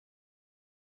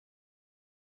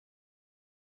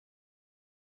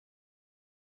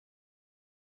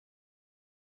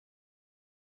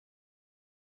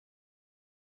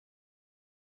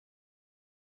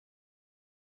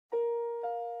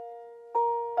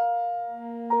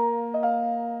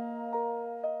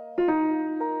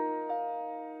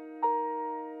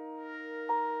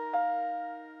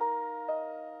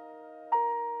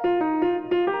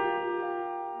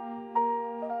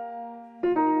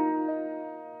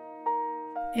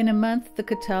In a month, the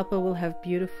catalpa will have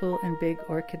beautiful and big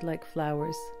orchid-like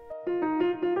flowers.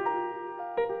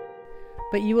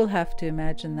 But you will have to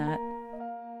imagine that.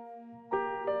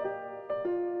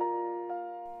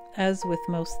 As with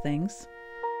most things,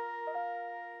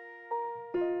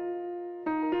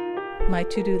 my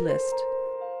to-do list,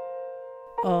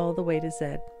 all the way to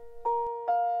Z.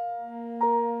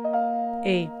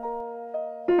 A.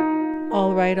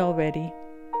 All right already.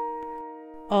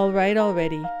 All right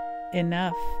already.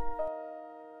 Enough.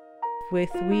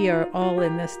 With we are all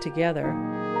in this together.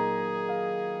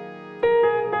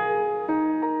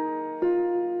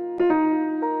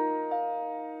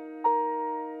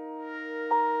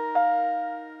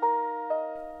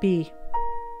 B.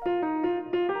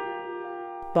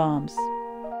 Bombs.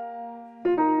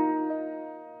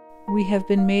 We have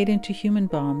been made into human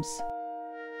bombs,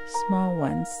 small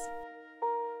ones.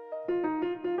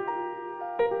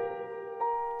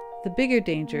 The bigger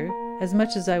danger, as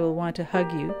much as I will want to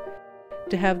hug you,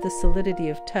 to have the solidity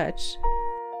of touch,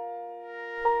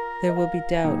 there will be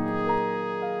doubt.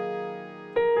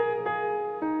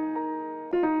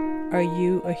 Are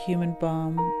you a human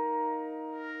bomb?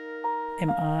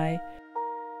 Am I?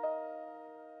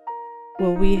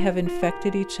 Will we have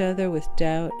infected each other with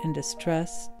doubt and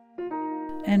distrust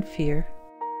and fear?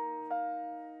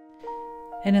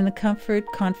 And in the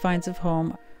comfort confines of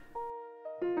home,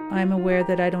 I'm aware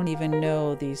that I don't even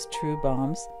know these true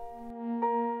bombs.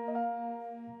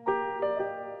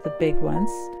 The big ones,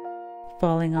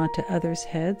 falling onto others'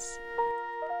 heads.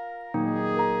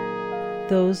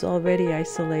 Those already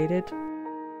isolated.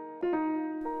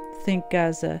 Think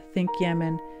Gaza, think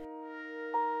Yemen.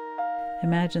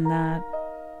 Imagine that.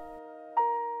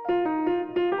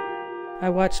 I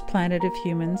watched Planet of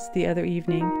Humans the other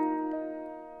evening,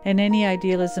 and any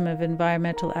idealism of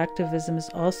environmental activism is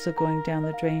also going down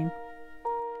the drain.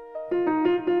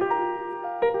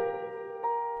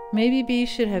 Maybe B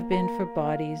should have been for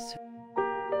bodies.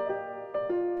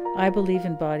 I believe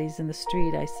in bodies in the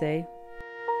street, I say.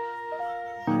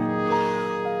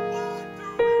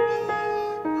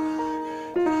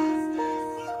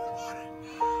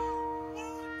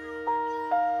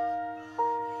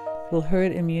 Will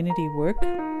herd immunity work?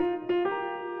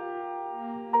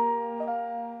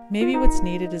 Maybe what's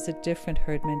needed is a different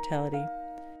herd mentality.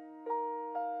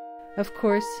 Of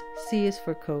course, C is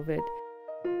for COVID.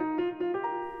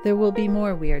 There will be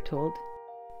more, we are told,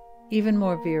 even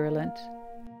more virulent.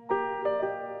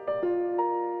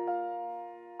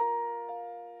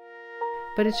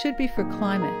 But it should be for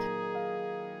climate.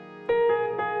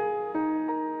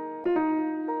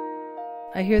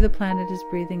 I hear the planet is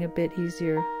breathing a bit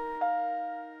easier.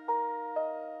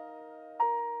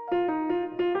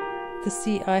 The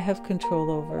sea I have control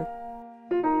over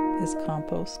is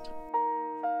compost.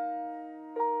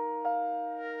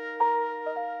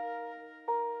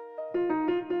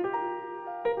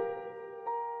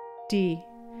 D.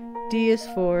 D is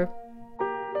for...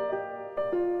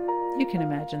 You can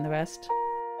imagine the rest.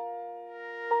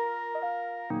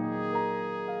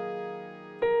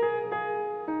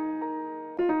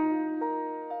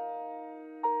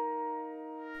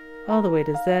 All the way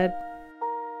to Z.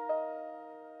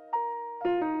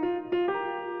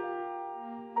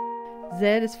 Z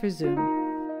is for Zoom.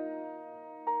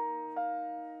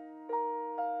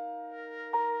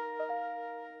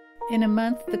 In a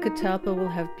month, the catalpa will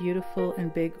have beautiful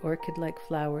and big orchid-like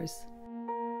flowers.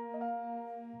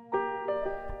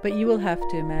 But you will have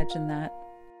to imagine that.